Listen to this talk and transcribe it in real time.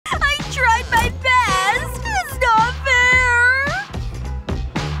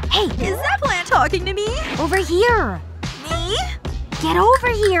talking to me? Over here! Me? Get over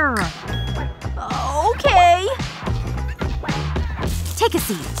here! Okay. Take a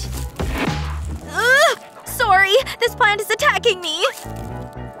seat. Ugh! Sorry, this plant is attacking me.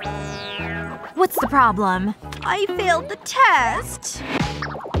 What's the problem? I failed the test.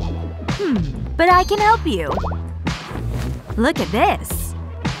 But I can help you. Look at this.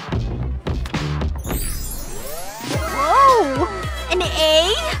 Whoa! An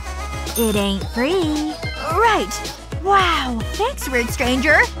A? It ain't free. Right. Wow. Thanks, weird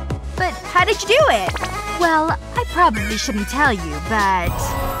stranger. But how did you do it? Well, I probably shouldn't tell you, but…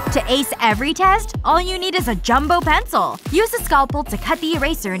 to ace every test, all you need is a jumbo pencil. Use a scalpel to cut the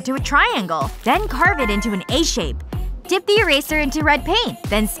eraser into a triangle. Then carve it into an A shape. Dip the eraser into red paint.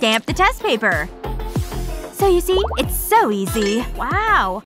 Then stamp the test paper. So you see, it's so easy. Wow.